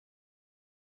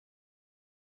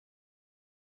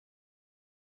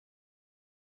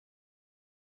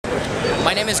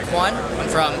My name is Kwan. I'm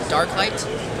from Darklight,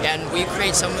 and we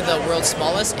create some of the world's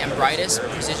smallest and brightest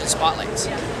precision spotlights.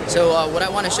 So what I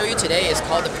want to show you today is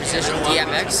called the Precision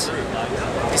DMX.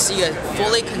 You see a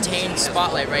fully contained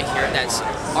spotlight right here that's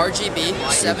RGB,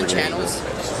 7 channels,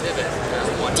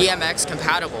 DMX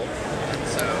compatible,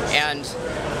 and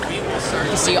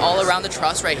you see all around the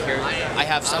truss right here, I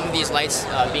have some of these lights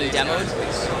being demoed.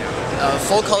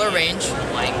 Full color range.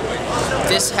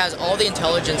 This has all the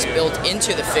intelligence built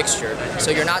into the fixture, so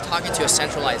you're not talking to a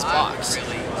centralized box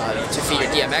to feed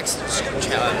your DMX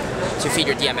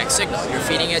signal. You're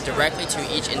feeding it directly to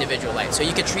each individual light. So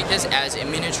you could treat this as a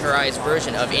miniaturized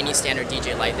version of any standard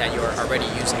DJ light that you're already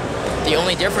using. The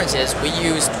only difference is we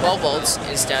use 12 volts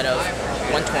instead of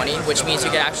 120, which means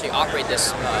you can actually operate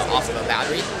this off of a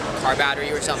battery, car battery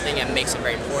or something, and makes it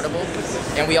very portable.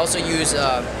 And we also use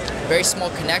very small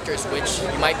connectors, which you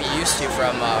might be used to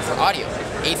from for audio,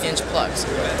 1/8" plugs.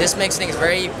 This makes things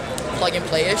very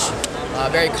plug-and-play-ish,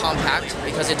 very compact,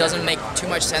 because it doesn't make too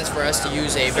much sense for us to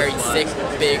use a very thick,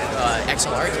 big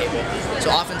XLR cable.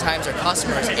 So oftentimes our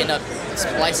customers end up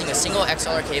splicing a single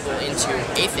XLR cable into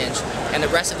 1/8", and the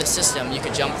rest of the system you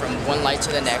could jump from one light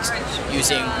to the next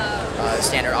using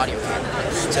standard audio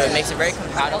cable. So it makes it very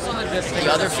compatible. The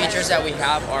other features that we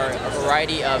have are a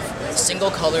variety of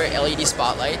single color LED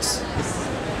spotlights.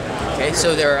 Okay,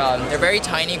 so they're very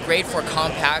tiny, great for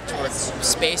compact or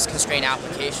space constrained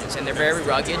applications, and they're very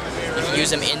rugged. You can use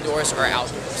them indoors or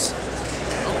outdoors.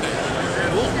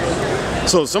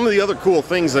 So some of the other cool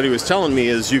things that he was telling me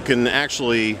is you can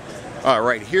actually,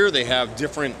 right here they have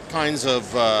different kinds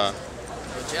of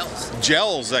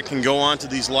gels that can go onto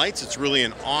these lights. It's really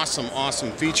an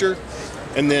awesome feature.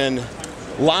 And then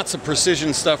lots of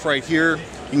precision stuff right here.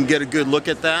 You can get a good look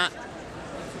at that.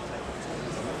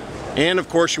 And of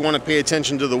course you want to pay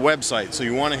attention to the website. So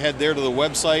you want to head there to the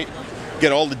website,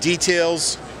 get all the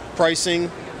details, pricing.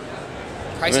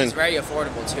 Pricing is very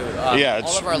affordable too. Yeah,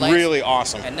 it's all of our lights, really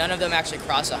awesome. And none of them actually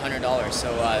cross $100, so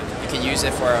you can use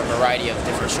it for a variety of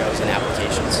different shows and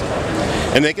applications.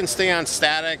 And they can stay on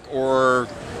static or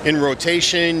in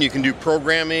rotation. You can do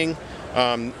programming.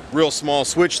 Real small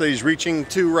switch that he's reaching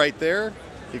to right there.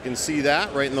 You can see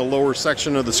that right in the lower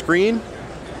section of the screen.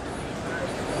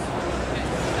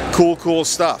 Cool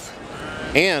stuff.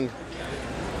 And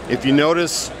if you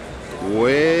notice,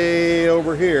 way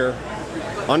over here,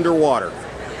 underwater.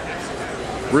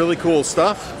 Really cool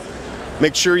stuff.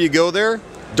 Make sure you go there,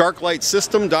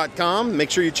 darklightsystem.com.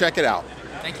 Make sure you check it out.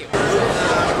 Thank you.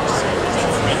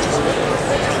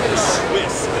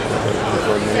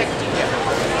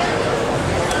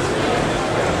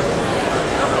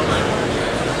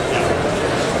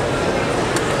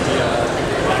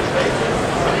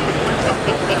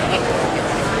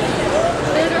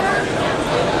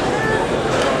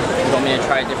 You want me to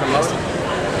try a different mode?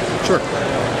 Sure.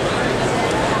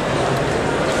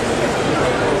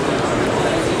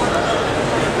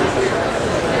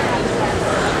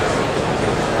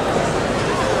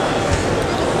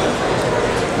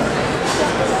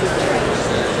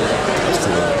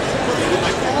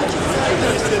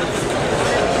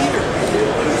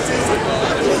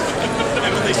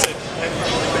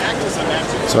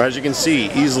 So as you can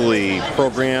see, easily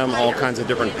program all kinds of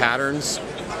different patterns,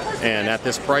 and at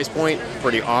this price point,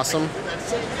 pretty awesome.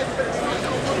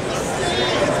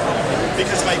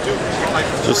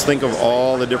 Just think of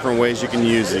all the different ways you can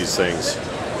use these things.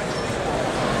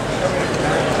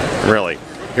 Really,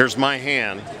 here's my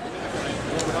hand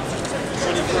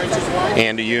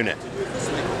and a unit.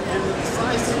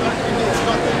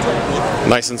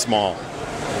 Nice and small.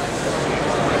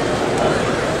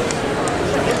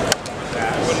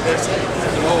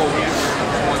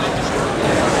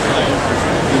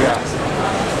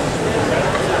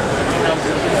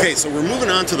 Okay, so we're moving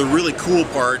on to the really cool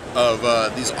part of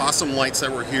these awesome lights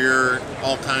that were here,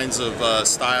 all kinds of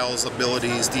styles,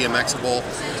 abilities, DMXable,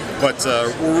 but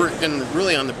we're working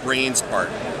really on the brains part.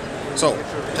 So,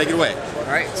 take it away.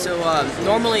 Alright, so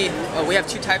normally we have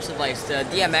two types of lights. The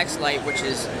DMX light, which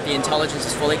is the intelligence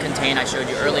is fully contained, I showed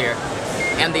you earlier.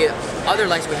 And the other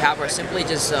lights we have are simply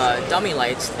just dummy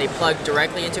lights. They plug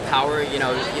directly into power, you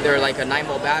know, either like a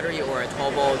 9-volt battery or a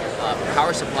 12-volt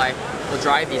power supply will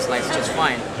drive these lights just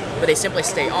fine, but they simply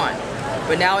stay on.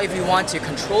 But now if you want to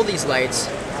control these lights,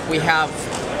 we have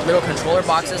little controller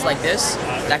boxes like this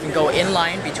that can go in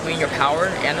line between your power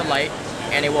and the light,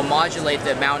 and it will modulate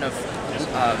the amount of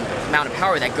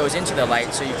power that goes into the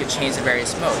light, so you can change the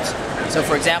various modes. So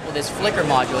for example, this flicker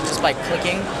module, just by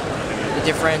clicking the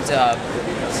different,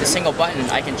 it's a single button,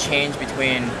 I can change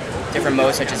between different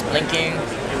modes such as blinking,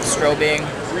 strobing.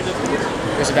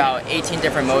 There's about 18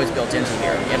 different modes built into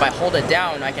here. If I hold it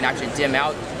down, I can actually dim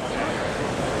out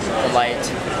the light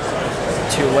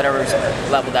to whatever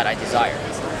level that I desire.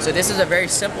 So this is a very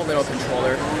simple little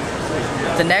controller.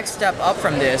 The next step up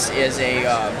from this is the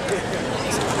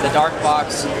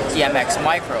Darkbox DMX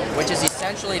Micro, which is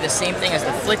essentially the same thing as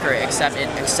the flicker, except it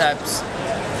accepts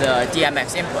the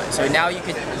DMX input. So now you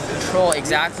can control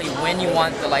exactly when you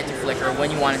want the light to flicker,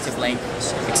 when you want it to blink,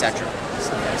 etc.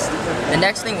 The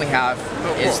next thing we have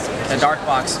is the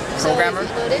Darkbox Programmer.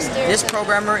 This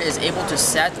programmer is able to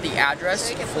set the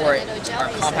address for our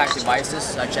compact devices,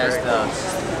 such as the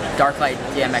Darklight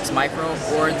DMX Micro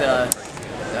or the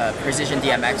Precision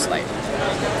DMX light.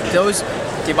 Those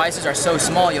devices are so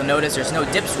small, you'll notice there's no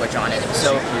dip switch on it.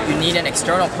 So you need an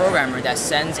external programmer that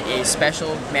sends a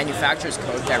special manufacturer's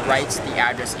code that writes the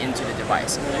address into the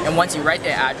device. And once you write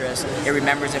the address, it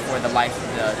remembers it for the life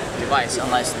of the device,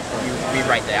 unless you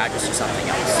rewrite the address to something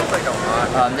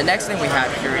else. The next thing we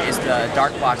have here is the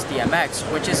Darkbox DMX,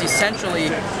 which is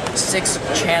essentially 6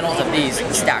 channels of these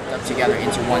stacked up together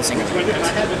into one single unit.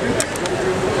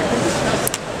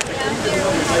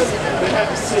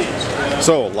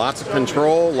 So lots of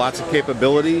control, lots of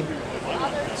capability.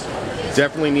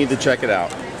 Definitely need to check it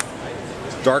out.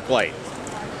 Darklight.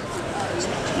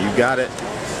 You got it.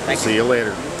 Thank you. See you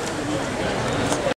later.